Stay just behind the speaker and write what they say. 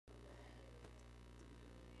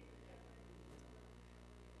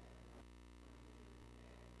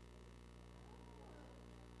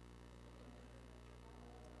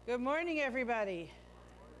Good morning, everybody.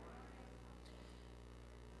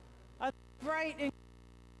 A bright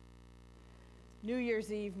New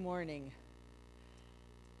Year's Eve morning.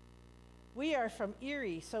 We are from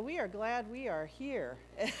Erie, so we are glad we are here,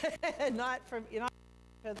 not from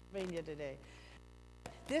Pennsylvania today.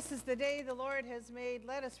 This is the day the Lord has made.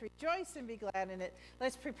 Let us rejoice and be glad in it.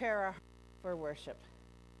 Let's prepare our hearts for worship.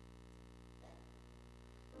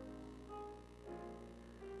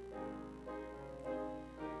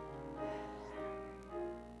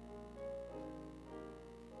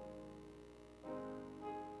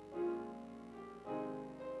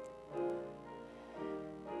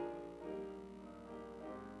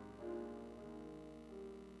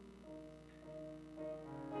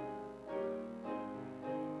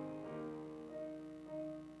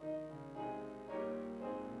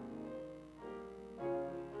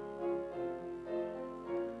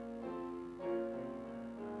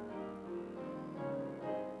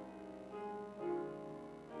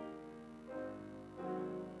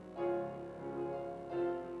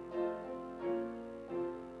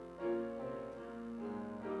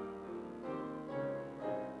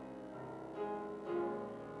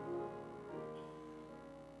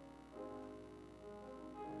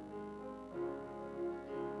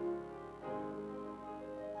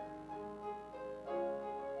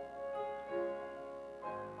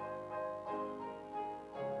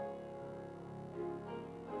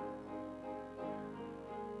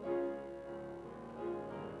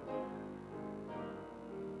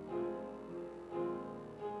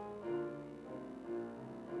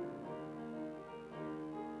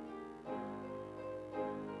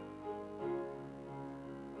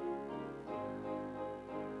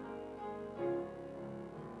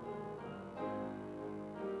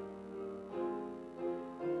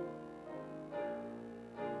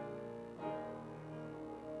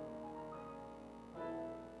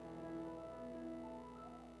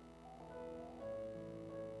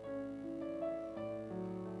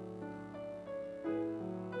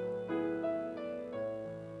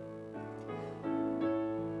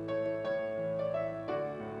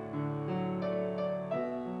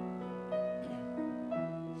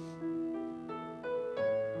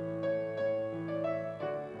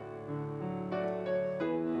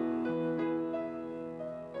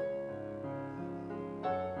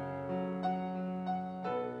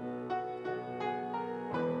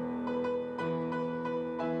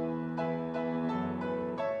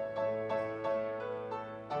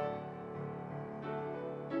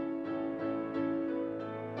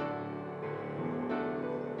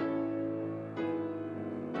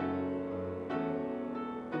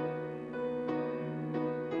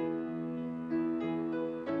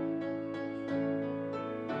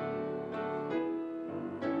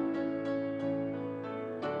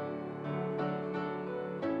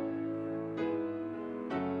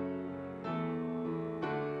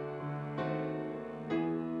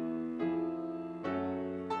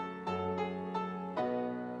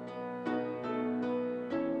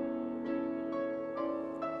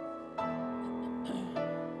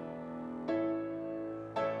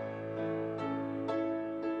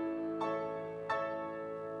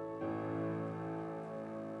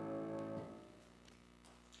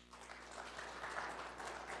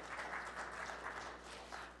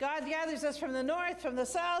 God gathers us from the north, from the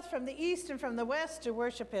south, from the east, and from the west to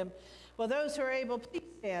worship him. Will those who are able please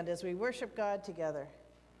stand as we worship God together.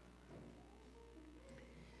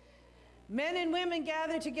 Men and women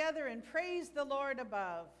gather together and praise the Lord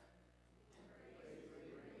above.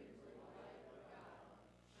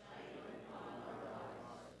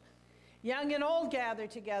 Young and old gather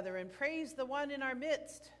together and praise the one in our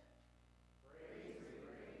midst.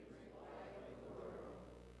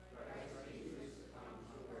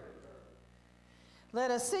 Let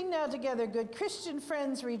us sing now together, Good Christian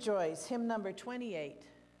Friends Rejoice, hymn number 28.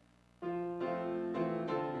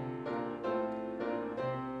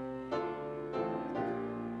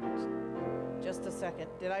 Just a second.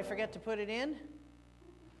 Did I forget to put it in?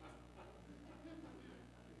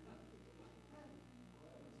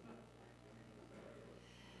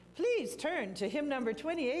 Please turn to hymn number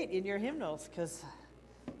 28 in your hymnals, because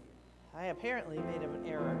I apparently made an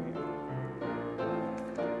error here.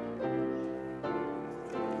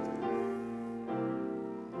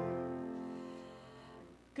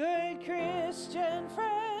 Good Christian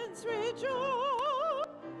friends, rejoice.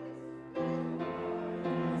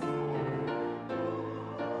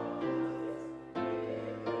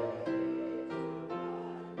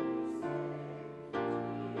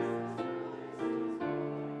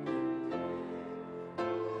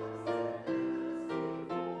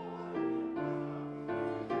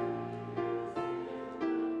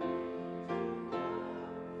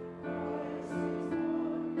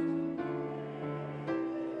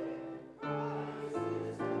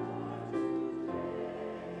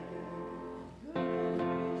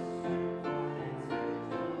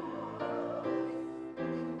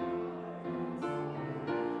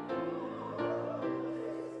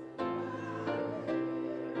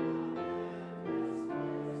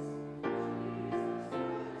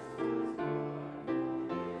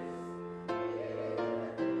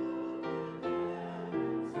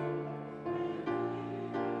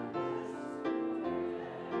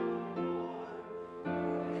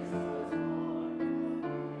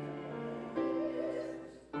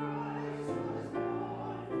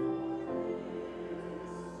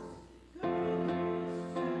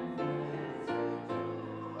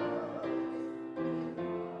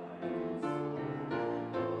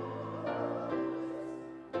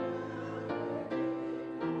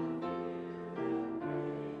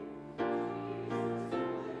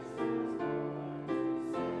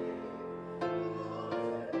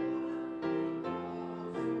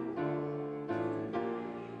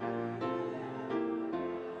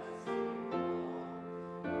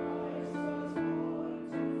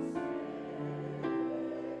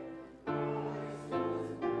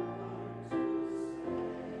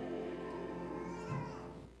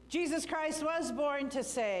 Jesus Christ was born to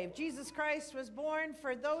save. Jesus Christ was born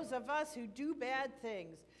for those of us who do bad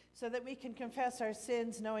things, so that we can confess our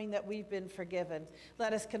sins knowing that we've been forgiven.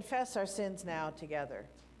 Let us confess our sins now together.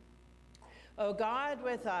 O God,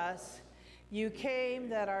 with us, you came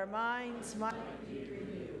that our minds might be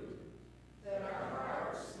renewed, that our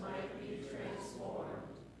hearts might be transformed,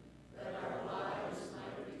 that our lives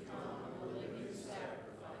might become a living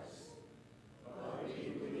sacrifice. But we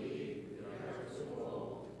believe we are too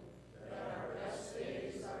old, that our best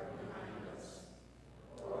days are behind us.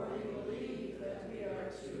 Or we believe that we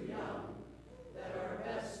are too young, that our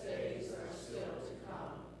best days are still to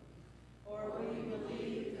come. Or we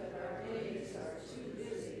believe that our days are too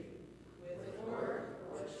busy with work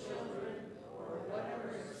or children or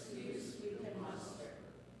whatever excuse we can muster.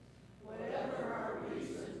 Whatever our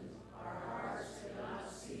reason, our hearts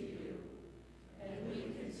cannot see you, and we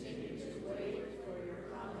continue to wait for your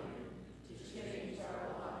coming to change our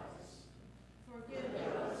lives. Forgive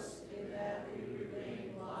us in that we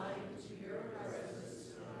remain blind to your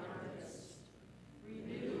presence in our midst.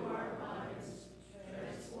 Renew our minds,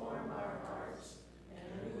 transform our hearts,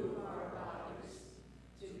 and move our bodies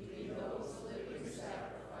to be those living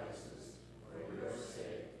sacrifices for your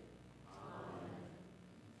sake. Amen.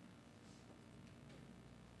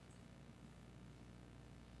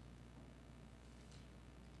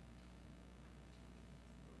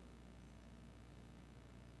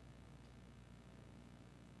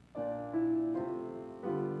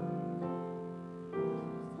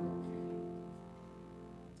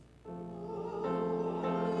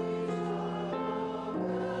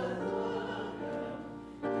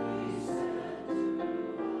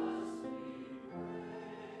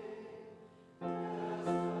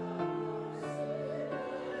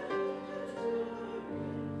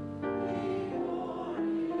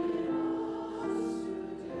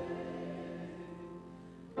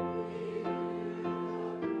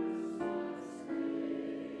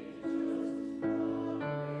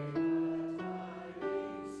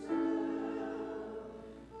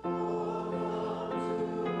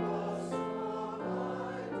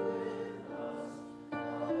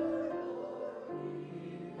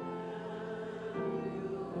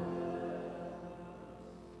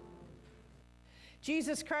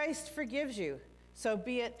 Jesus Christ forgives you, so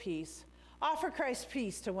be at peace. Offer Christ's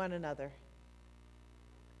peace to one another.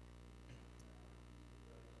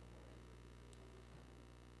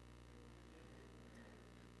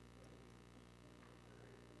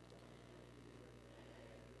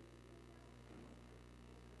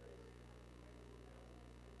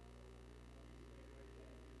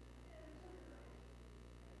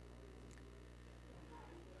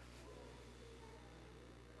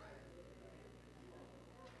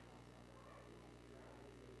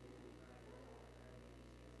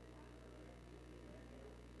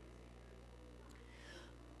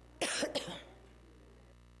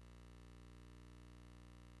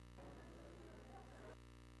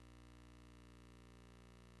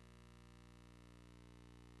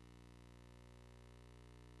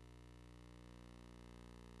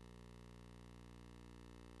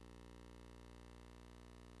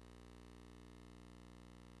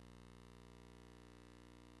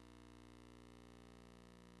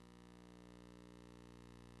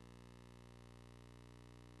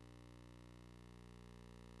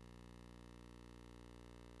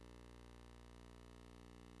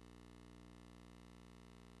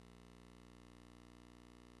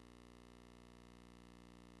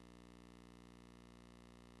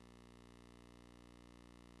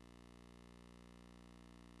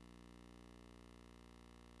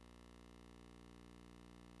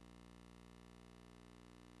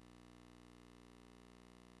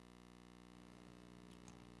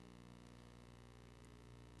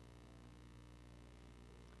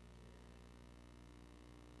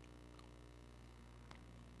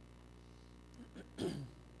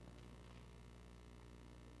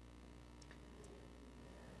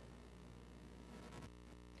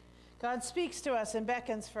 God speaks to us and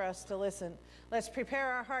beckons for us to listen. Let's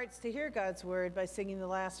prepare our hearts to hear God's word by singing the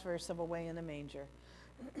last verse of Away in the Manger.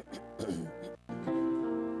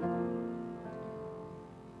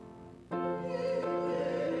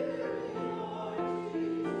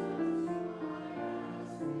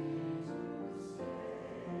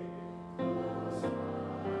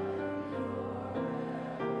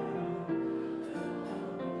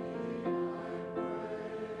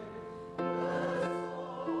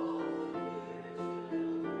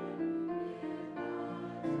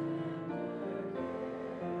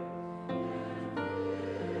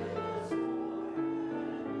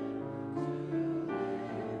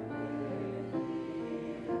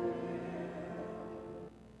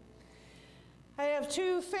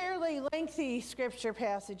 two fairly lengthy scripture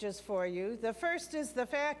passages for you. The first is the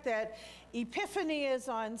fact that Epiphany is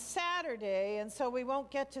on Saturday, and so we won't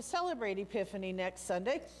get to celebrate Epiphany next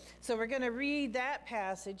Sunday. So we're going to read that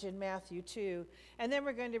passage in Matthew 2, and then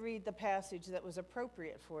we're going to read the passage that was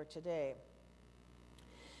appropriate for today.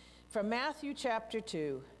 From Matthew chapter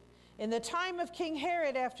 2. In the time of King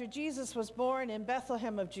Herod, after Jesus was born in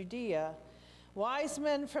Bethlehem of Judea, wise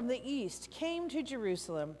men from the east came to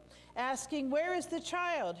Jerusalem, asking, "Where is the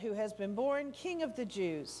child who has been born King of the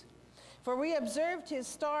Jews? For we observed his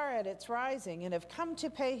star at its rising and have come to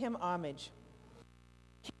pay him homage."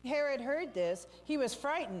 King Herod heard this. He was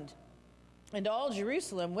frightened, and all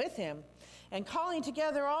Jerusalem with him. And calling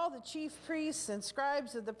together all the chief priests and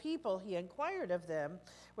scribes of the people, he inquired of them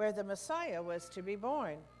where the Messiah was to be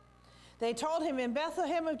born. They told him, "In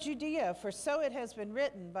Bethlehem of Judea, for so it has been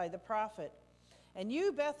written by the prophet. And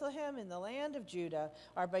you, Bethlehem, in the land of Judah,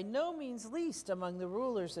 are by no means least among the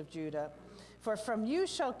rulers of Judah. For from you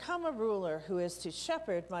shall come a ruler who is to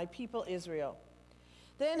shepherd my people Israel."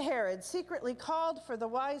 Then Herod secretly called for the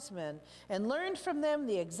wise men and learned from them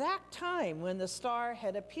the exact time when the star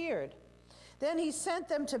had appeared. Then he sent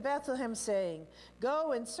them to Bethlehem, saying,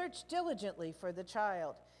 "Go and search diligently for the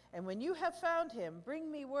child, and when you have found him,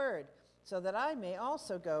 bring me word, so that I may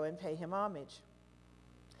also go and pay him homage."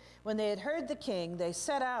 When they had heard the king, they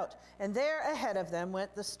set out, and there ahead of them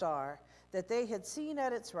went the star that they had seen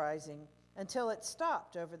at its rising, until it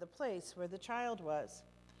stopped over the place where the child was.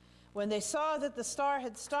 When they saw that the star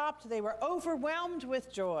had stopped, they were overwhelmed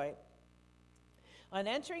with joy. On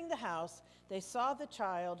entering the house, they saw the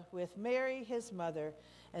child with Mary, his mother,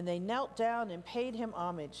 and they knelt down and paid him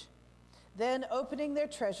homage. Then, opening their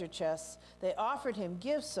treasure chests, they offered him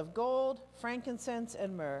gifts of gold, frankincense,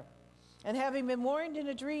 and myrrh. And having been warned in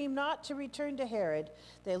a dream not to return to Herod,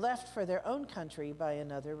 they left for their own country by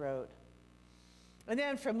another road. And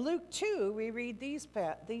then from Luke 2, we read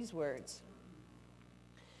these words.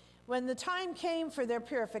 When the time came for their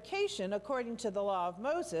purification, according to the law of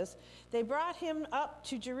Moses, they brought him up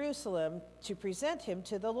to Jerusalem to present him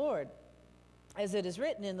to the Lord. As it is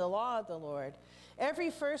written in the law of the Lord,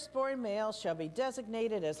 "Every firstborn male shall be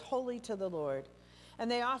designated as holy to the Lord." And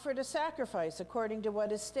they offered a sacrifice according to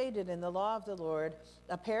what is stated in the law of the Lord,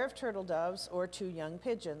 a pair of turtle doves or 2 young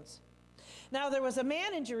pigeons. Now there was a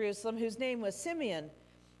man in Jerusalem whose name was Simeon.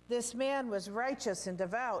 This man was righteous and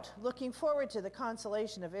devout, looking forward to the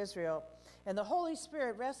consolation of Israel, and the Holy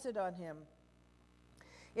Spirit rested on him.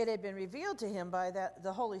 It had been revealed to him by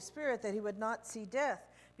the Holy Spirit that he would not see death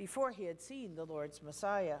before he had seen the Lord's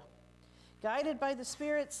Messiah. Guided by the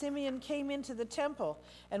Spirit, Simeon came into the temple,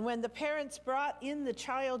 and when the parents brought in the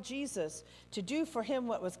child Jesus to do for him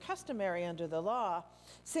what was customary under the law,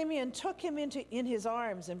 Simeon took him in his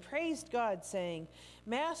arms and praised God, saying,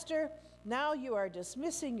 "Master, now you are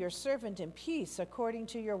dismissing your servant in peace according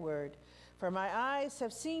to your word. For my eyes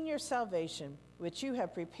have seen your salvation, which you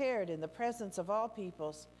have prepared in the presence of all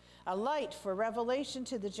peoples, a light for revelation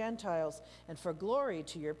to the Gentiles and for glory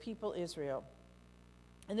to your people Israel."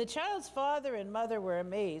 And the child's father and mother were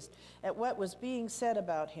amazed at what was being said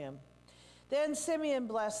about him. Then Simeon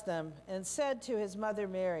blessed them and said to his mother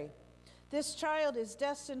Mary, "This child is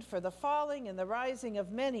destined for the falling and the rising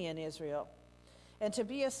of many in Israel, and to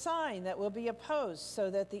be a sign that will be opposed, so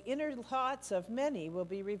that the inner thoughts of many will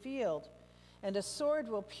be revealed, and a sword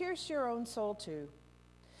will pierce your own soul too."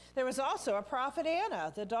 There was also a prophet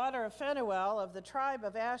Anna, the daughter of Phanuel of the tribe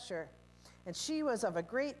of Asher. And she was of a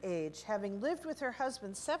great age, having lived with her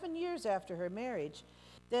husband 7 years after her marriage,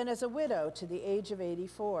 then as a widow to the age of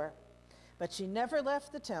 84. But she never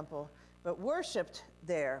left the temple, but worshipped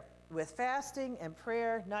there with fasting and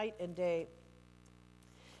prayer night and day.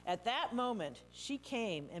 At that moment, she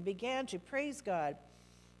came and began to praise God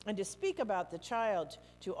and to speak about the child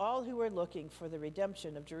to all who were looking for the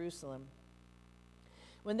redemption of Jerusalem.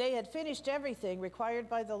 When they had finished everything required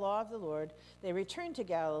by the law of the Lord, they returned to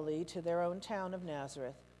Galilee, to their own town of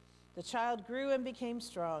Nazareth. The child grew and became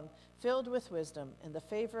strong, filled with wisdom, and the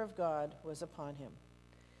favor of God was upon him.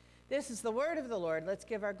 This is the word of the Lord. Let's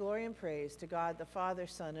give our glory and praise to God, the Father,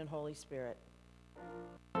 Son, and Holy Spirit.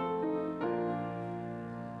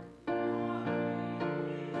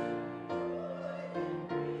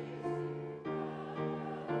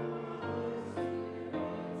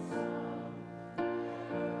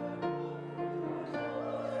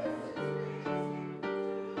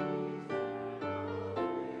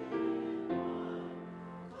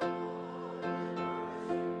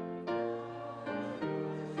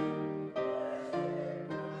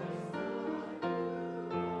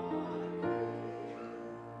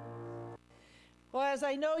 Well, as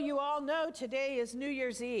I know you all know, today is New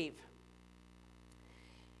Year's Eve.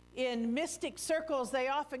 In mystic circles, they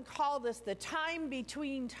often call this the time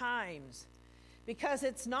between times, because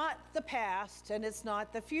it's not the past and it's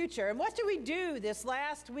not the future. And what do we do this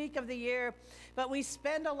last week of the year? But we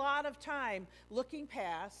spend a lot of time looking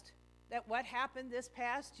past at what happened this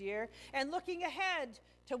past year and looking ahead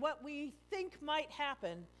to what we think might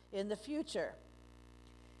happen in the future.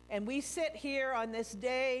 And we sit here on this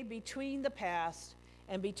day between the past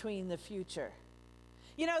and between the future.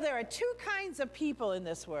 You know, there are two kinds of people in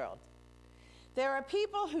this world. There are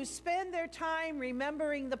people who spend their time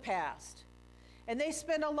remembering the past. And they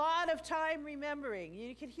spend a lot of time remembering.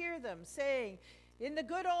 You can hear them saying, in the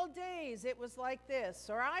good old days, it was like this,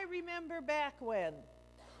 or I remember back when.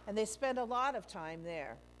 And they spend a lot of time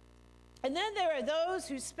there. And then there are those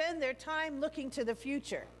who spend their time looking to the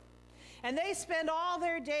future. And they spend all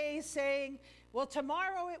their days saying, well,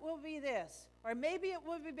 tomorrow it will be this, or maybe it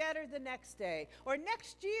will be better the next day, or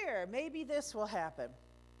next year, maybe this will happen.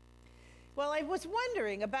 Well, I was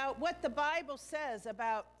wondering about what the Bible says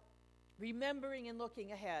about remembering and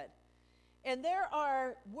looking ahead. And there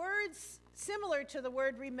are words similar to the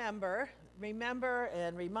word remember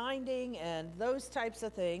and reminding and those types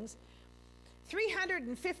of things,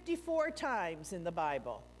 354 times in the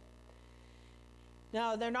Bible.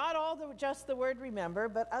 Now, they're not all just the word remember,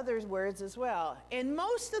 but other words as well. And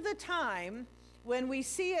most of the time, when we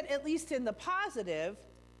see it, at least in the positive,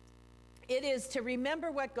 it is to remember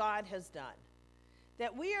what God has done.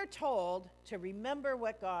 That we are told to remember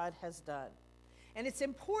what God has done. And it's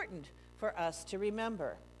important for us to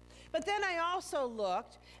remember. But then I also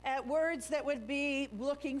looked at words that would be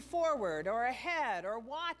looking forward or ahead or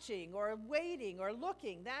watching or waiting or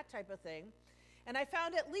looking, that type of thing. And I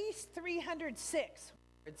found at least 306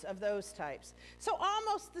 words of those types. So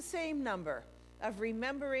almost the same number of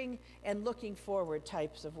remembering and looking forward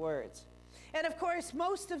types of words. And of course,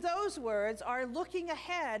 most of those words are looking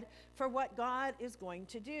ahead for what God is going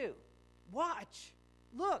to do. Watch,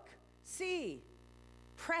 look, see,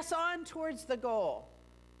 press on towards the goal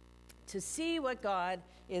to see what God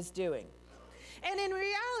is doing. And in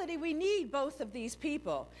reality, we need both of these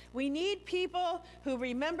people. We need people who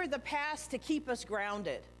remember the past to keep us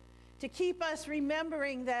grounded, to keep us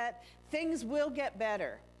remembering that things will get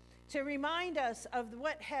better, to remind us of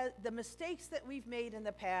the mistakes that we've made in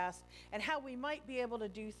the past and how we might be able to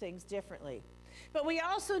do things differently. But we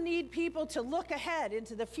also need people to look ahead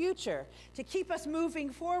into the future, to keep us moving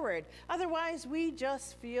forward. Otherwise, we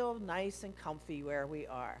just feel nice and comfy where we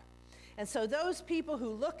are. And so those people who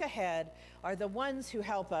look ahead are the ones who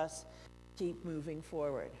help us keep moving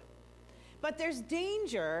forward. But there's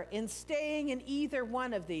danger in staying in either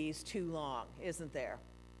one of these too long, isn't there?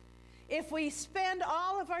 If we spend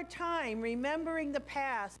all of our time remembering the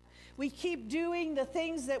past, we keep doing the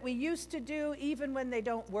things that we used to do even when they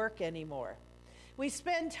don't work anymore. We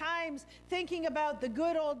spend times thinking about the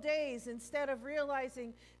good old days instead of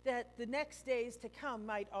realizing that the next days to come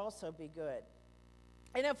might also be good.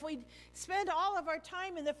 And if we spend all of our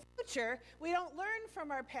time in the future, we don't learn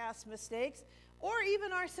from our past mistakes or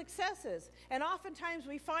even our successes. And oftentimes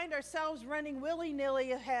we find ourselves running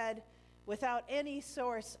willy-nilly ahead without any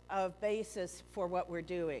source of basis for what we're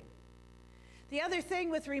doing. The other thing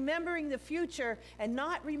with remembering the future and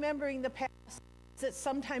not remembering the past is that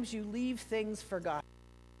sometimes you leave things forgotten.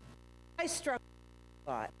 I struggle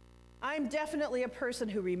with that. I'm definitely a person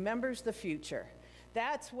who remembers the future.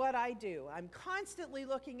 That's what I do. I'm constantly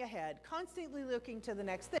looking ahead, constantly looking to the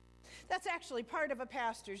next thing. That's actually part of a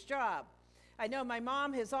pastor's job. I know my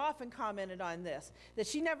mom has often commented on this, that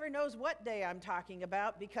she never knows what day I'm talking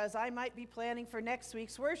about because I might be planning for next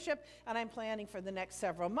week's worship, and I'm planning for the next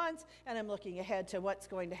several months, and I'm looking ahead to what's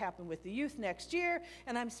going to happen with the youth next year,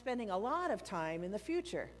 and I'm spending a lot of time in the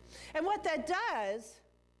future. And what that does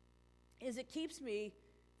is it keeps me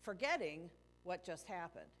forgetting what just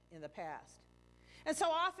happened in the past. And so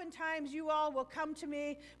oftentimes you all will come to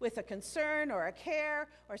me with a concern or a care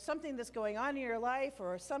or something that's going on in your life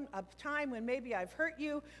or a time when maybe I've hurt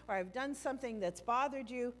you or I've done something that's bothered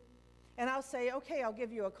you, and I'll say, okay, I'll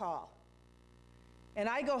give you a call. And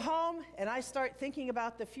I go home and I start thinking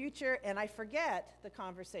about the future and I forget the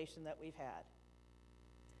conversation that we've had.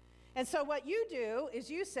 And so what you do is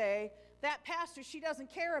you say, that pastor, she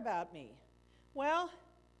doesn't care about me. Well,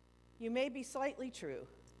 you may be slightly true.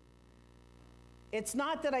 It's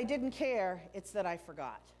not that I didn't care, it's that I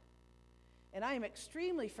forgot. And I am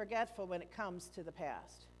extremely forgetful when it comes to the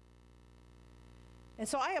past. And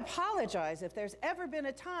so I apologize if there's ever been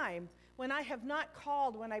a time when I have not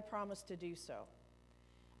called when I promised to do so.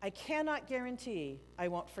 I cannot guarantee I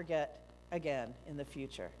won't forget again in the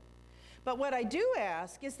future. But what I do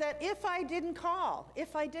ask is that if I didn't call,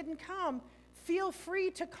 if I didn't come feel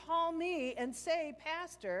free to call me and say,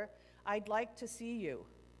 Pastor, I'd like to see you,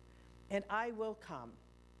 and I will come.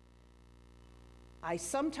 I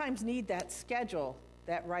sometimes need that schedule,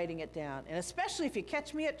 that writing it down, and especially if you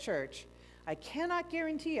catch me at church, I cannot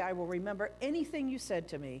guarantee I will remember anything you said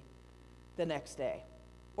to me the next day,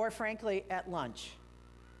 or frankly, at lunch.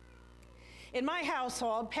 In my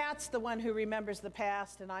household, Pat's the one who remembers the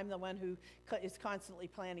past, and I'm the one who is constantly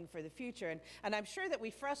planning for the future. And I'm sure that we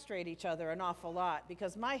frustrate each other an awful lot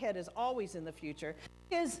because my head is always in the future.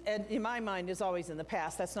 His, and in my mind, is always in the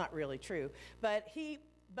past. That's not really true. But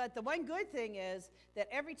the one good thing is that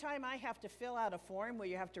every time I have to fill out a form where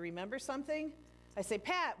you have to remember something, I say,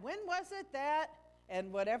 Pat, when was it that?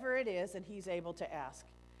 And whatever it is, and he's able to ask.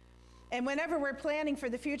 And whenever we're planning for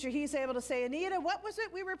the future, he's able to say, Anita, what was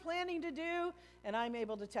it we were planning to do? And I'm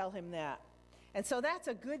able to tell him that. And so that's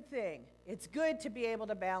a good thing. It's good to be able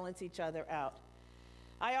to balance each other out.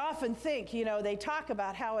 I often think, they talk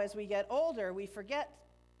about how as we get older, we forget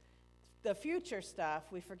the future stuff,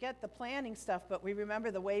 we forget the planning stuff, but we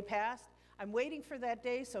remember the way past. I'm waiting for that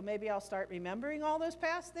day, so maybe I'll start remembering all those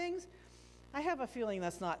past things. I have a feeling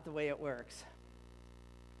that's not the way it works.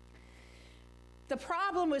 The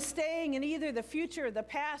problem with staying in either the future or the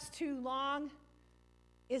past too long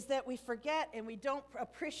is that we forget and we don't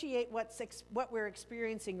appreciate what we're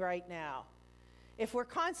experiencing right now. If we're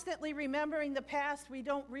constantly remembering the past, we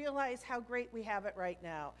don't realize how great we have it right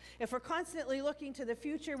now. If we're constantly looking to the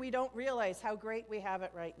future, we don't realize how great we have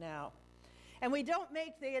it right now. And we don't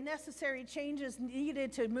make the necessary changes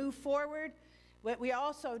needed to move forward, but we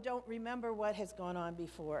also don't remember what has gone on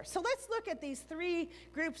before. So let's look at these three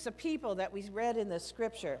groups of people that we read in the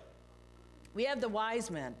scripture. We have the wise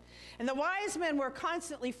men. And the wise men were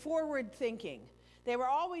constantly forward thinking. They were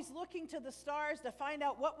always looking to the stars to find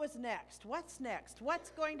out what was next. What's next? What's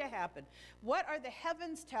going to happen? What are the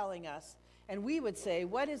heavens telling us? And we would say,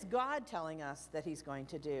 what is God telling us that he's going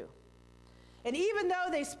to do? And even though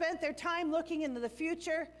they spent their time looking into the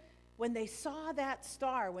future, when they saw that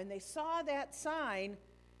star, when they saw that sign,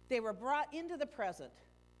 they were brought into the present.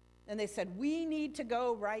 And they said, we need to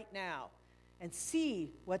go right now and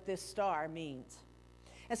see what this star means.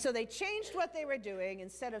 And so they changed what they were doing.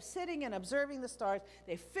 Instead of sitting and observing the stars,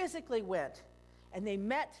 they physically went and they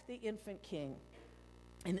met the infant king.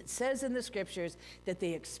 And it says in the scriptures that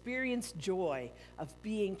they experienced joy of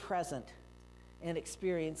being present and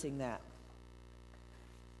experiencing that.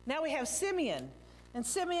 Now we have Simeon. And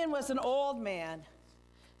Simeon was an old man.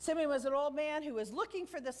 Simeon was an old man who was looking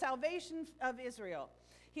for the salvation of Israel.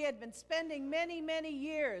 He had been spending many, many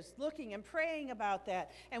years looking and praying about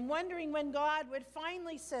that and wondering when God would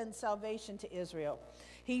finally send salvation to Israel.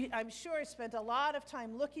 He, I'm sure, spent a lot of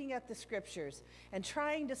time looking at the scriptures and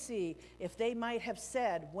trying to see if they might have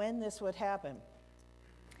said when this would happen.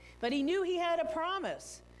 But he knew he had a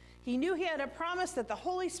promise. He knew he had a promise that the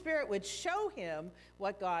Holy Spirit would show him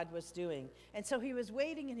what God was doing. And so he was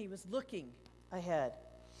waiting and he was looking ahead.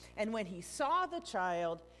 And when he saw the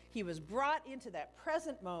child, he was brought into that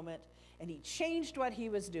present moment and he changed what he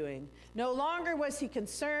was doing. No longer was he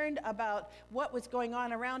concerned about what was going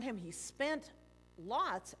on around him. He spent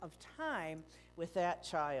lots of time with that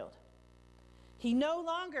child. He no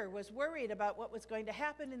longer was worried about what was going to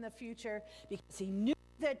happen in the future because he knew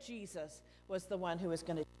that Jesus was the one who was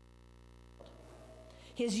going to.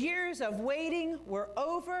 His years of waiting were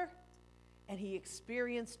over, and he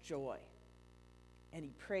experienced joy, and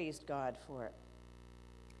he praised God for it.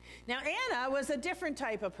 Now, Anna was a different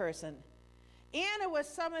type of person. Anna was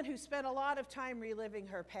someone who spent a lot of time reliving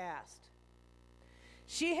her past.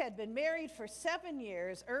 She had been married for 7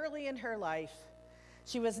 years early in her life.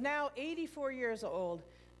 She was now 84 years old,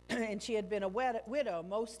 and she had been a widow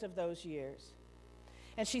most of those years.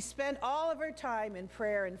 And she spent all of her time in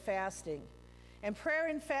prayer and fasting. And prayer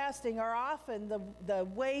and fasting are often the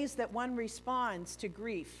ways that one responds to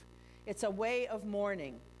grief. It's a way of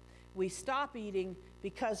mourning. We stop eating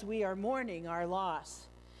because we are mourning our loss.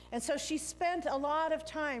 And so she spent a lot of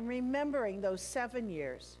time remembering those 7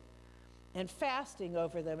 years and fasting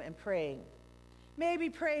over them and praying. Maybe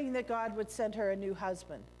praying that God would send her a new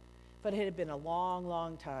husband, but it had been a long,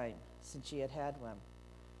 long time since she had had one.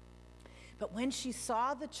 But when she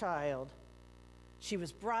saw the child, she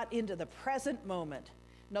was brought into the present moment.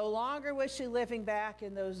 No longer was she living back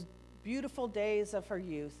in those beautiful days of her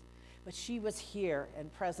youth, but she was here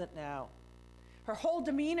and present now. Her whole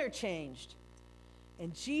demeanor changed,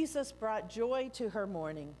 and Jesus brought joy to her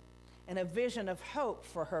mourning and a vision of hope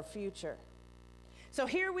for her future. So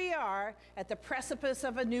here we are at the precipice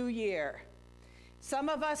of a new year. Some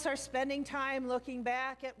of us are spending time looking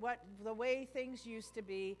back at the way things used to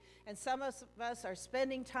be, and some of us are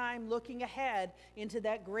spending time looking ahead into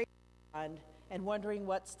that great beyond and wondering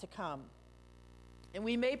what's to come. And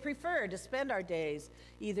we may prefer to spend our days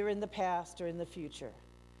either in the past or in the future.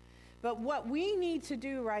 But what we need to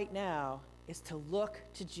do right now is to look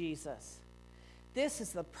to Jesus. This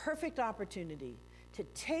is the perfect opportunity to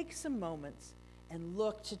take some moments and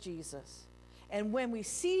look to Jesus. And when we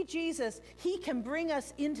see Jesus, he can bring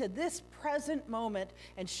us into this present moment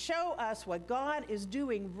and show us what God is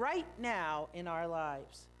doing right now in our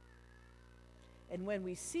lives. And when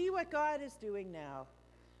we see what God is doing now,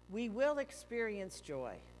 we will experience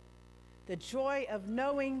joy. The joy of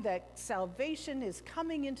knowing that salvation is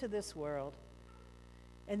coming into this world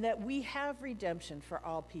and that we have redemption for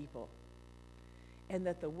all people and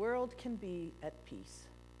that the world can be at peace.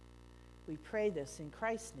 We pray this in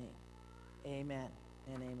Christ's name. Amen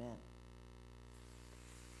and amen.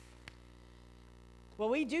 Well,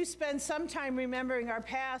 we do spend some time remembering our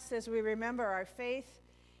past as we remember our faith.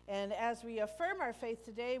 And as we affirm our faith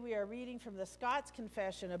today, we are reading from the Scots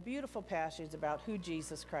Confession, a beautiful passage about who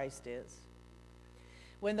Jesus Christ is.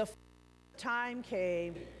 When the time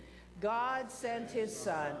came, God sent his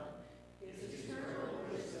Son, his eternal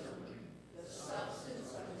wisdom, the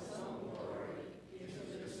substance of his own glory,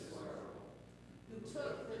 into this world, who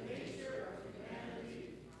took the nature of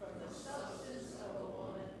humanity from the substance of a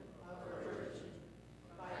woman, of a virgin,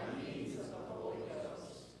 by means of the Holy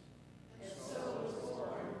Ghost, and so was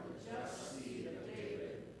born the just seed of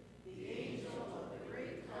David, the angel of the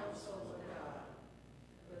great counsel of God,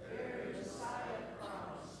 the very Messiah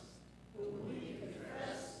promised, whom we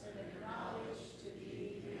confess and acknowledge to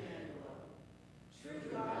be Emmanuel, true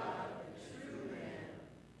God and true man,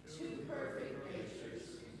 two perfect natures,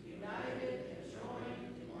 united and joined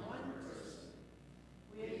in one person.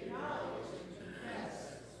 We acknowledge and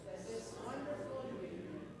confess that this wonderful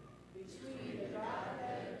union between the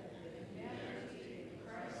Godhead and the humanity in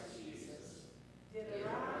Christ Jesus did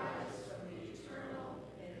arise from the eternal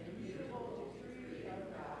and immutable decree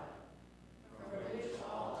of God, from which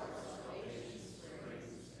all our salvation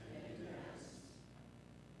springs and depends.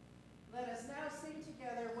 Let us now sing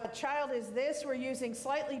together What Child Is This? We're using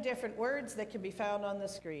slightly different words that can be found on the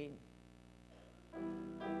screen.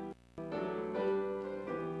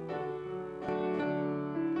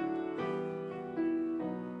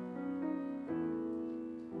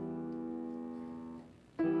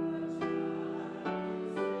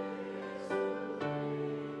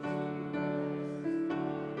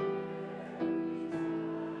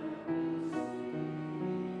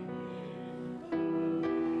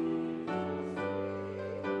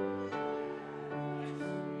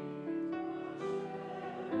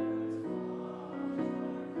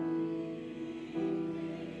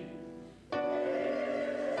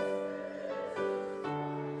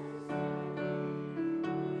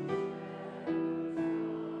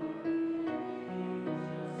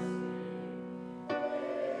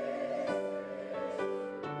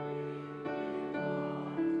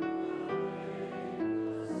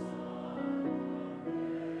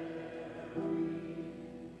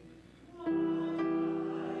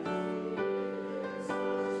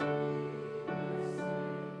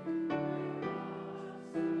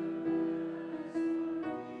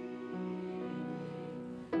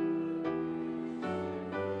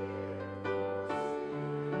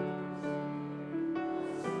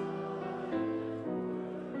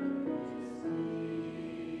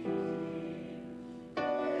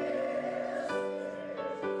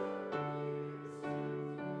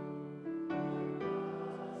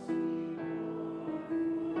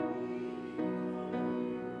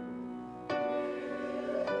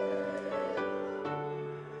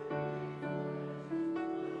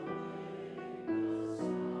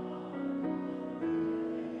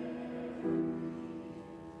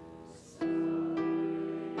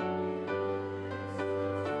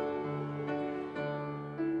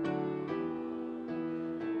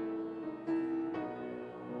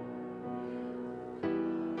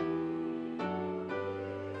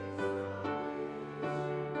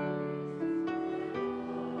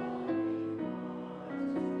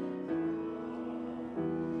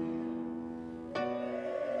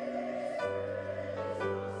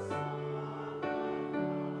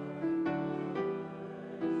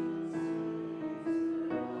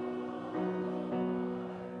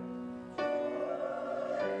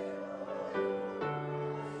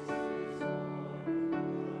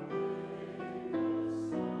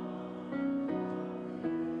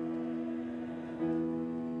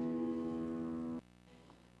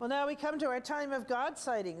 Well, now we come to our time of God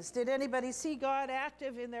sightings. Did anybody see God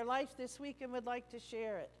active in their life this week and would like to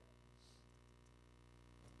share it?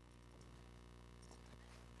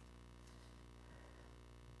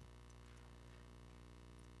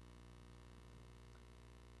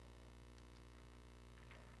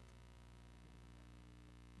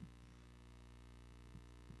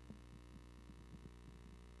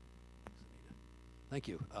 Thank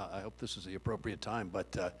you. I hope this is the appropriate time,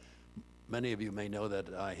 but many of you may know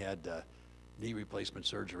that I had knee replacement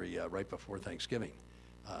surgery right before Thanksgiving.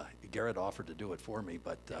 Garrett offered to do it for me,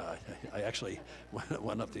 but I actually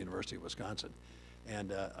went up to the University of Wisconsin.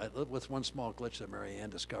 And with one small glitch that Mary Ann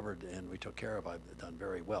discovered and we took care of, I've done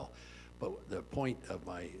very well. But the point of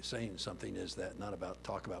my saying something is that not about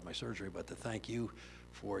talk about my surgery, but to thank you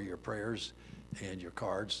for your prayers and your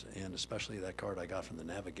cards, and especially that card I got from the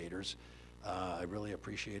Navigators. I really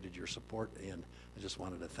appreciated your support, and I just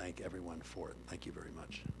wanted to thank everyone for it. Thank you very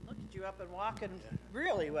much. Look at you up and walking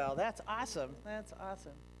really well. That's awesome. That's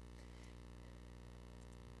awesome.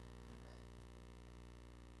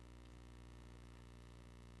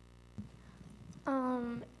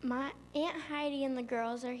 My Aunt Heidi and the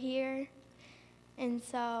girls are here, and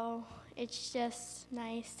so it's just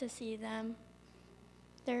nice to see them.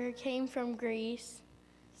 They came from Greece,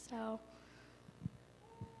 so.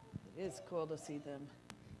 It is cool to see them.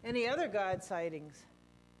 Any other God sightings?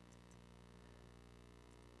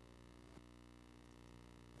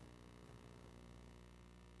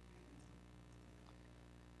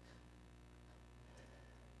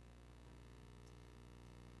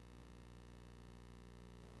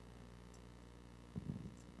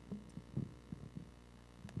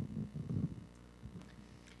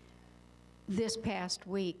 This past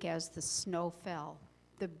week, as the snow fell,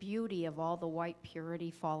 the beauty of all the white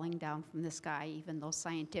purity falling down from the sky, even though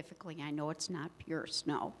scientifically I know it's not pure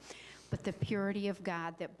snow, but the purity of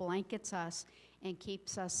God that blankets us and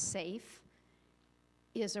keeps us safe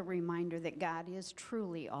is a reminder that God is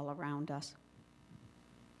truly all around us.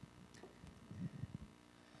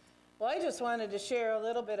 Well, I just wanted to share a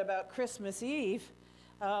little bit about Christmas Eve.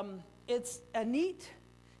 It's a neat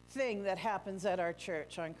thing that happens at our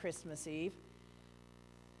church on Christmas Eve.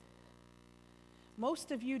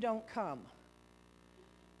 Most of you don't come,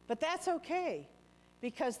 but that's okay,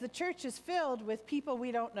 because the church is filled with people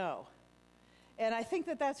we don't know. And I think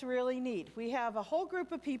that that's really neat. We have a whole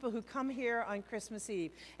group of people who come here on Christmas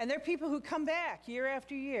Eve, and there are people who come back year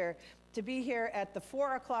after year to be here at the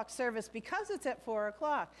 4 o'clock service because it's at 4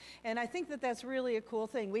 o'clock. And I think that that's really a cool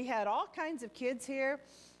thing. We had all kinds of kids here,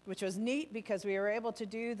 which was neat because we were able to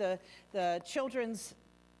do the children's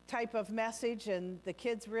type of message, and the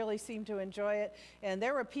kids really seemed to enjoy it. And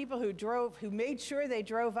there were people who made sure they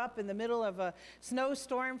drove up in the middle of a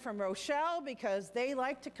snowstorm from Rochelle because they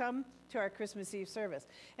like to come to our Christmas Eve service.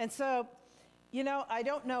 And so, you know, I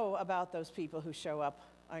don't know about those people who show up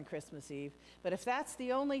on Christmas Eve, but if that's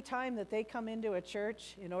the only time that they come into a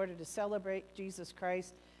church in order to celebrate Jesus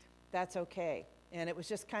Christ, that's okay. And it was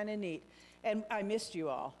just kind of neat. And I missed you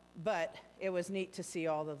all, but it was neat to see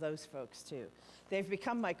all of those folks too. They've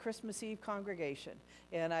become my Christmas Eve congregation,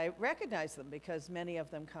 and I recognize them because many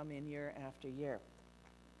of them come in year after year.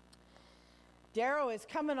 Darrow is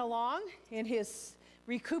coming along in his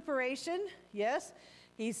recuperation, yes.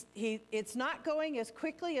 It's not going as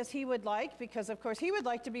quickly as he would like because, of course, he would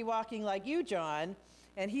like to be walking like you, John,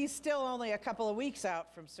 and he's still only a couple of weeks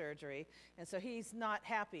out from surgery, and so he's not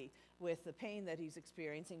happy with the pain that he's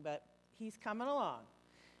experiencing, but he's coming along,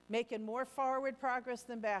 making more forward progress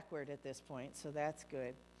than backward at this point, so that's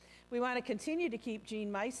good. We want to continue to keep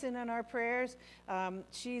Jean Meissen in our prayers.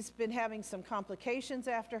 She's been having some complications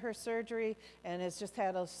after her surgery and has just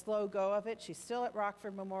had a slow go of it. She's still at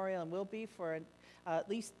Rockford Memorial and will be for at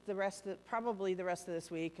least probably the rest of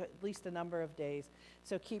this week, at least a number of days.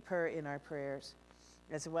 So keep her in our prayers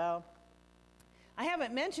as well. I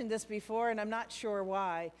haven't mentioned this before, and I'm not sure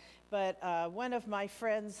why, but one of my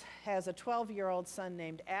friends has a 12-year-old son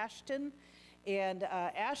named Ashton, and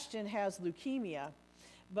Ashton has leukemia,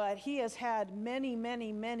 but he has had many,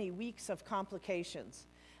 many, many weeks of complications.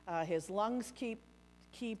 His lungs keep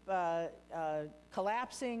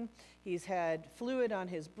collapsing. He's had fluid on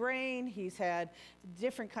his brain. He's had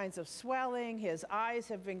different kinds of swelling. His eyes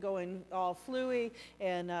have been going all fluey,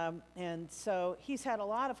 and so he's had a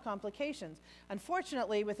lot of complications.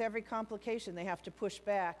 Unfortunately, with every complication, they have to push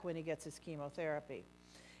back when he gets his chemotherapy.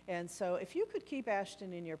 And so if you could keep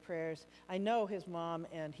Ashton in your prayers, I know his mom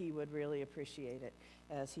and he would really appreciate it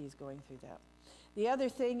as he's going through that. The other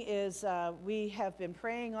thing is we have been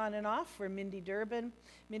praying on and off for Mindy Durbin.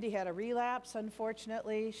 Mindy had a relapse,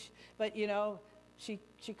 unfortunately, but you know, she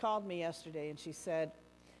called me yesterday and she said,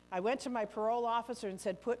 I went to my parole officer and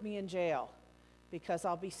said, put me in jail because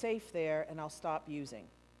I'll be safe there and I'll stop using.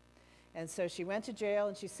 And so she went to jail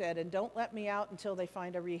and she said, and don't let me out until they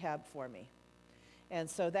find a rehab for me. And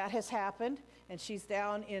so that has happened, and she's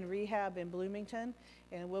down in rehab in Bloomington,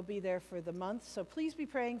 and we'll be there for the month. So please be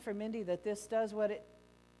praying for Mindy that this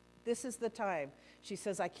is the time. She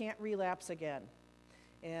says, I can't relapse again.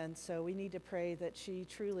 And so we need to pray that she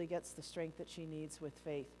truly gets the strength that she needs with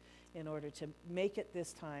faith in order to make it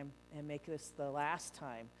this time and make this the last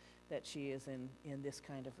time that she is in this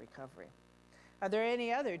kind of recovery. Are there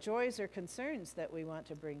any other joys or concerns that we want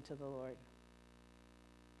to bring to the Lord?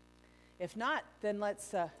 If not, then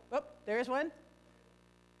let's, oh, there's one.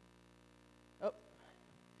 Oh.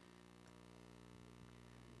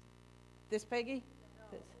 This Peggy?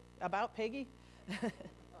 About Peggy?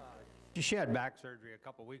 She had back surgery a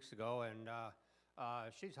couple weeks ago, and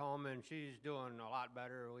she's home and she's doing a lot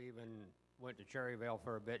better. We even went to Cherryvale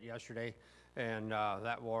for a bit yesterday, and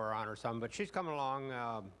that wore on her some. But she's coming along,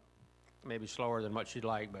 maybe slower than what she'd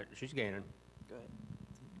like, but she's gaining. Good,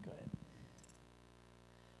 good.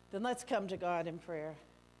 Then let's come to God in prayer.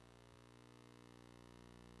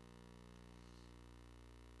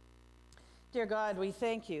 Dear God, we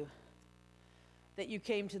thank you that you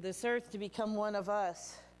came to this earth to become one of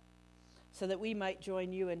us so that we might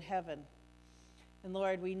join you in heaven. And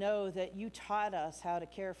Lord, we know that you taught us how to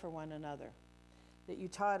care for one another, that you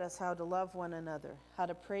taught us how to love one another, how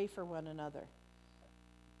to pray for one another,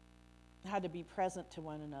 how to be present to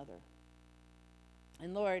one another.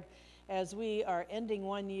 And Lord, as we are ending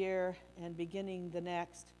one year and beginning the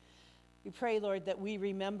next, we pray, Lord, that we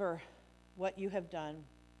remember what you have done.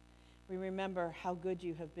 We remember how good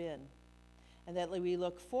you have been, and that we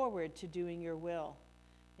look forward to doing your will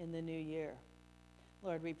in the new year.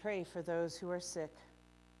 Lord, we pray for those who are sick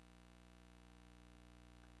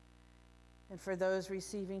and for those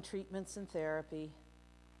receiving treatments and therapy.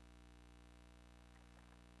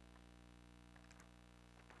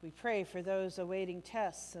 We pray for those awaiting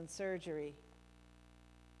tests and surgery.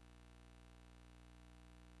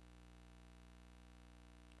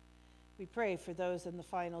 We pray for those in the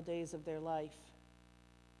final days of their life.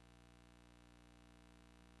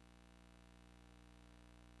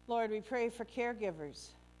 Lord, we pray for caregivers.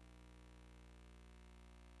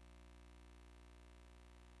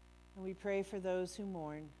 And we pray for those who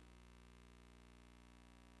mourn.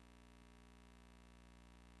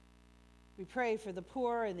 We pray for the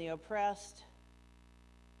poor and the oppressed.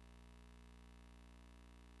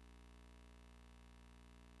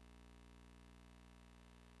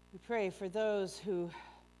 We pray for those who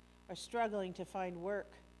are struggling to find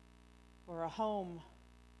work or a home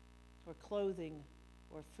or clothing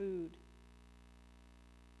or food.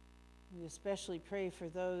 We especially pray for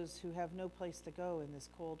those who have no place to go in this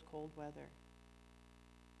cold, cold weather.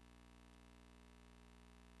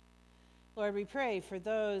 Lord, we pray for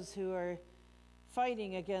those who are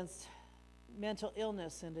fighting against mental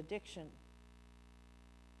illness and addiction.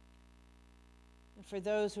 And for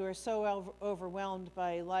those who are so overwhelmed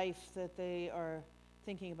by life that they are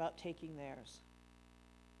thinking about taking theirs.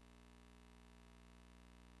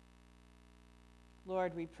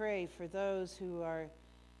 Lord, we pray for those who are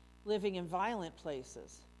living in violent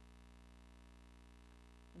places,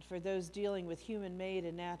 and for those dealing with human-made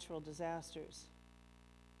and natural disasters.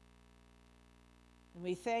 And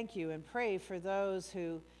we thank you and pray for those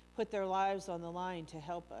who put their lives on the line to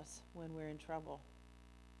help us when we're in trouble.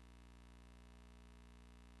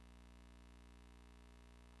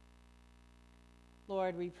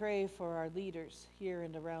 Lord, we pray for our leaders here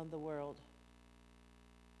and around the world.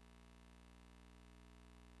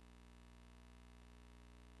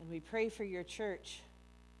 And we pray for your church,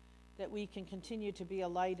 that we can continue to be a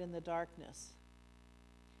light in the darkness,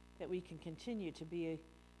 that we can continue to be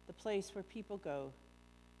the place where people go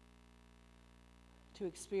to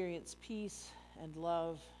experience peace and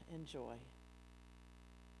love and joy.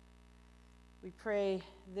 We pray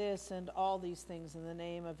this and all these things in the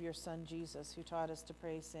name of your Son, Jesus, who taught us to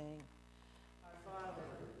pray, saying, Our Father,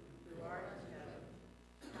 who art in heaven,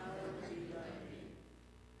 hallowed be thy name.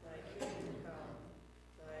 Thy kingdom come,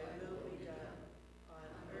 thy will be done, on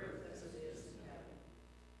earth as it is in heaven.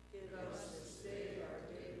 Give us this day our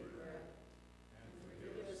daily bread, and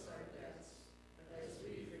forgive us our debts, as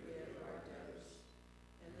we forgive our debtors.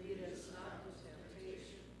 And lead us not into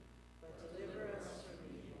temptation, but deliver us from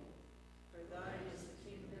evil. For thine is the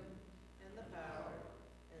kingdom, and the power,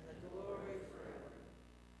 and the glory forever.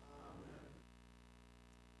 Amen.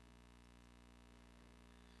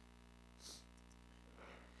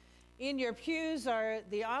 In your pews are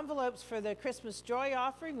the envelopes for the Christmas Joy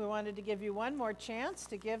Offering. We wanted to give you one more chance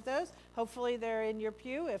to give those. Hopefully they're in your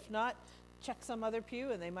pew. If not, check some other pew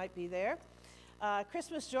and they might be there.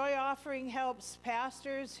 Christmas Joy Offering helps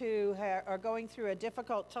pastors who are going through a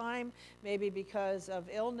difficult time, maybe because of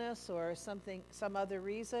illness or some other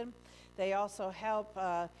reason. They also help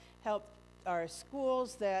our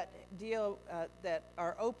schools that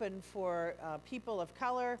are open for people of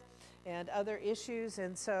color and other issues,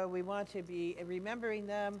 and so we want to be remembering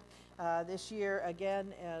them this year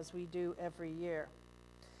again, as we do every year.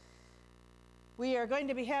 We are going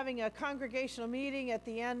to be having a congregational meeting at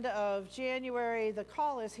the end of January. The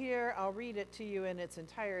call is here. I'll read it to you in its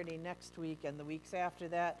entirety next week and the weeks after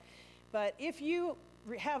that. But if you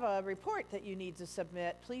have a report that you need to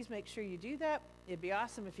submit, please make sure you do that. It'd be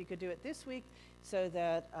awesome if you could do it this week, so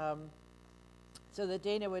that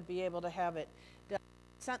Dana would be able to have it done.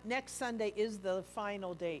 Next Sunday is the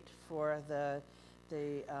final date for the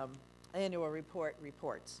annual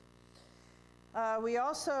reports. We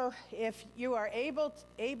also, if you are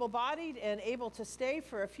able-bodied and able to stay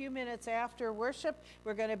for a few minutes after worship,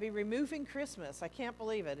 we're going to be removing Christmas. I can't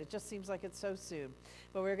believe it. It just seems like it's so soon.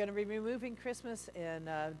 But we're going to be removing Christmas and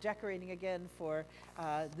decorating again for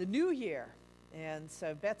the new year. And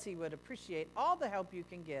so Betsy would appreciate all the help you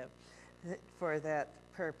can give for that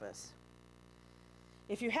purpose.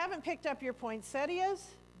 If you haven't picked up your poinsettias,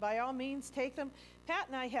 by all means, take them. Pat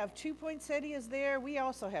and I have 2 poinsettias there. We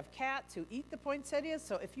also have cats who eat the poinsettias,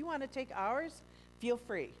 so if you want to take ours, feel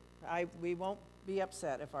free. We won't be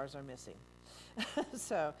upset if ours are missing.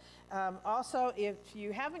 So, also, if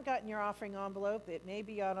you haven't gotten your offering envelope, it may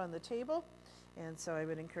be out on the table, and so I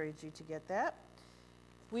would encourage you to get that.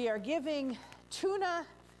 We are giving tuna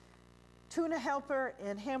helper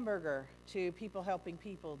and hamburger to People Helping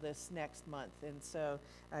People this next month, and so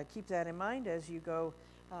keep that in mind as you go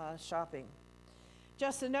shopping.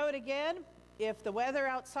 Just a note again, if the weather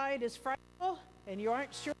outside is frightful and you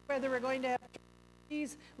aren't sure whether we're going to have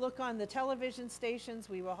trees, look on the television stations.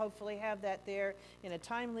 We will hopefully have that there in a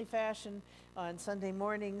timely fashion on Sunday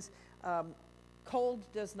mornings. Cold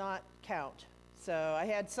does not count. So I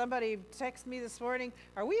had somebody text me this morning,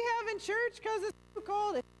 are we having church because it's too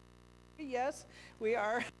cold? Yes, we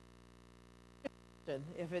are,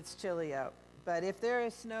 if it's chilly out. But if there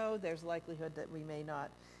is snow, there's likelihood that we may not,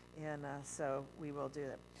 and so we will do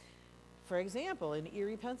it. For example, in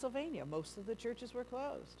Erie, Pennsylvania, most of the churches were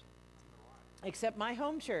closed, except my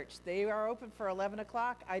home church. They are open for 11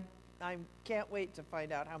 o'clock. I can't wait to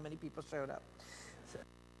find out how many people showed up. So,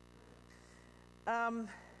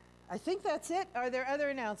 I think that's it. Are there other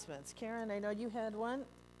announcements? Karen, I know you had one.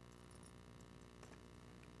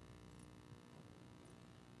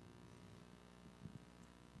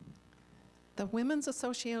 The Women's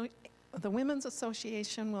Association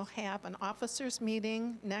will have an officers'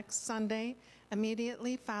 meeting next Sunday,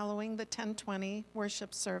 immediately following the 10:20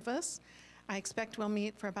 worship service. I expect we'll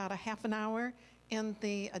meet for about a half an hour in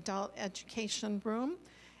the adult education room,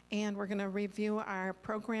 and we're going to review our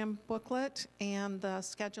program booklet and the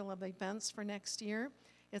schedule of events for next year.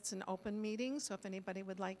 It's an open meeting, so if anybody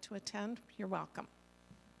would like to attend, you're welcome.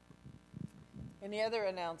 Any other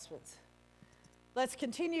announcements? Let's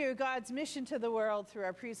continue God's mission to the world through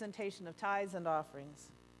our presentation of tithes and offerings.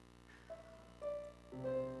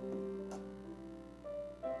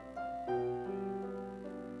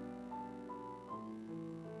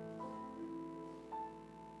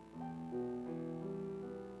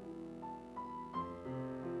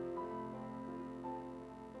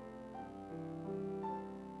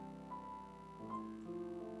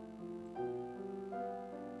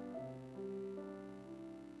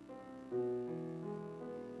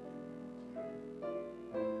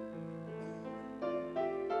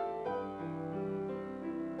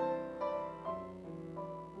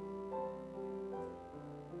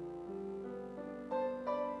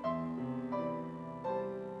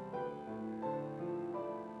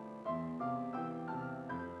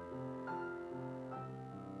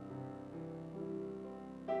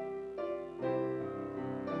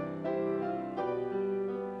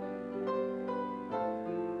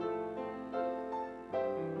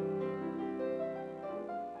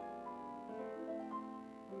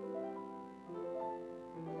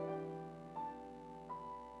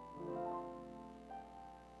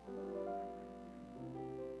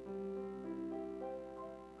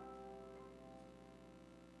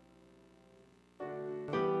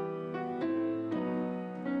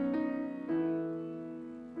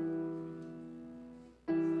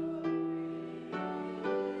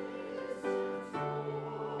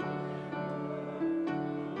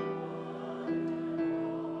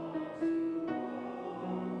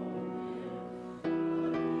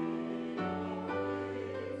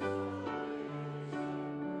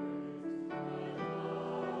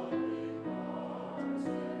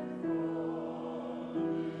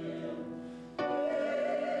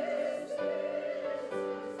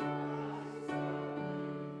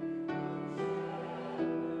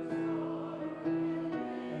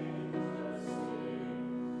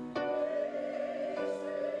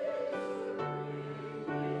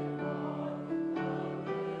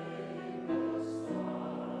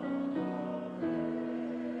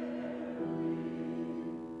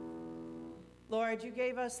 Lord, you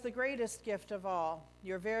gave us the greatest gift of all,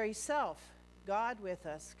 your very self, God with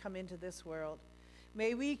us, come into this world.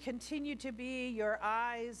 May we continue to be your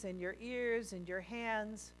eyes and your ears and your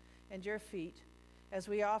hands and your feet as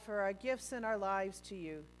we offer our gifts and our lives to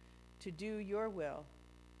you to do your will,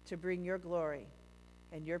 to bring your glory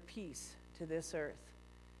and your peace to this earth.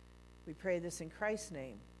 We pray this in Christ's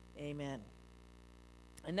name. Amen.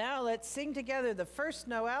 And now let's sing together the first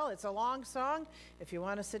Noel. It's a long song. If you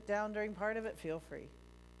want to sit down during part of it, feel free.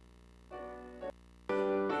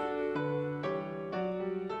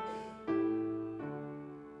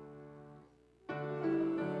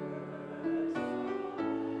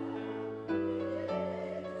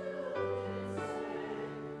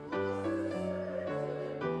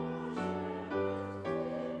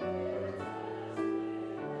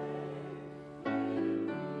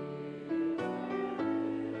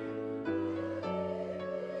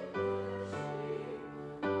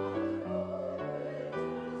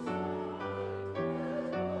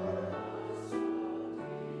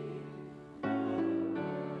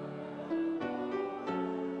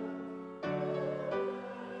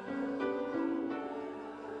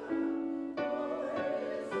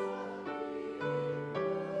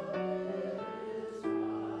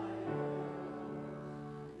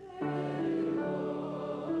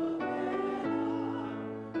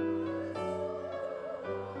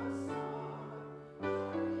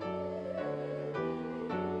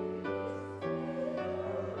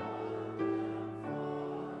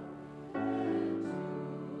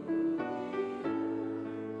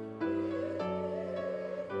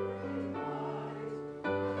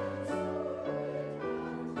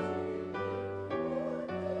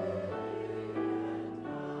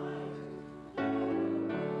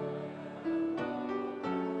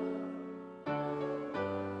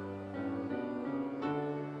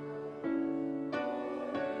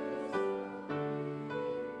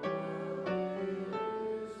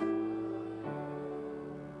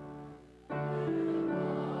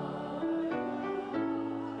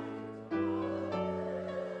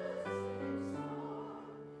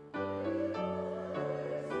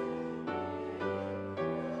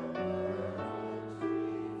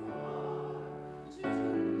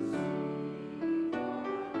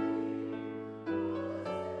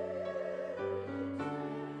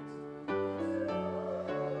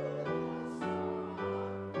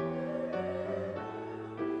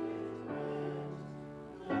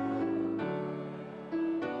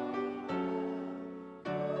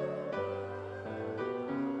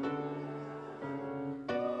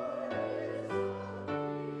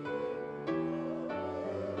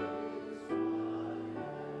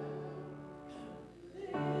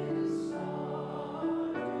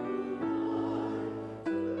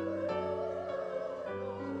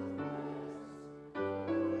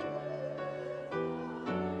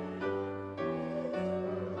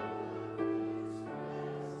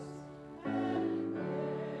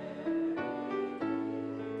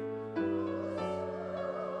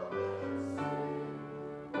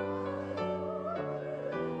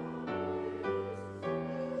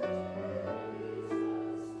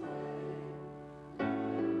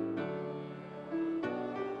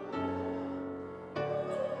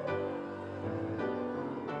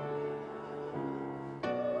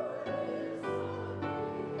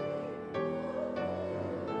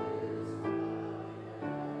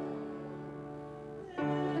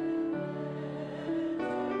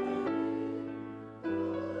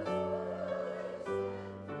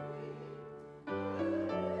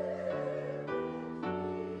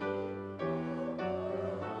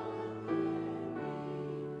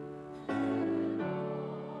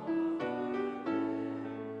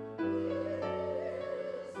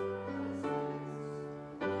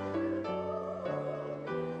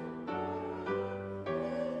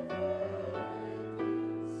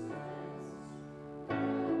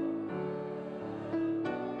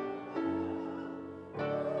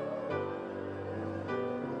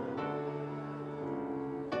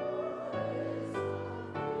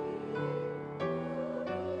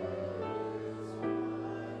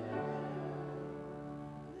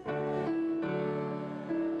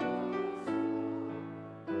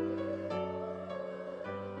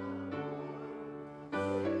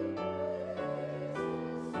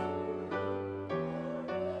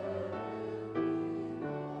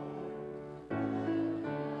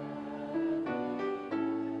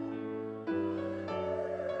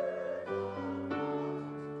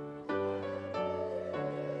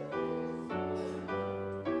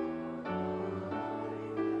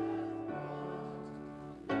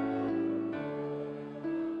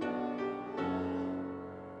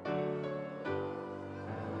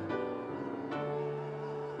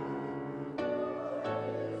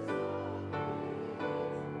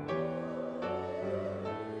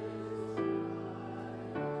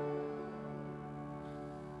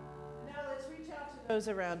 those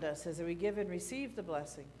around us as we give and receive the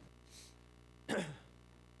blessing.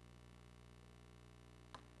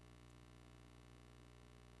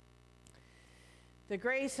 The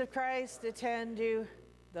grace of Christ attend you,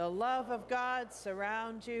 the love of God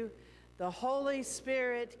surround you, the Holy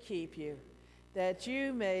Spirit keep you, that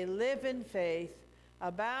you may live in faith,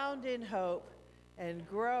 abound in hope, and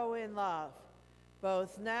grow in love,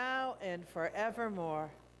 both now and forevermore.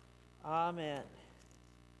 Amen.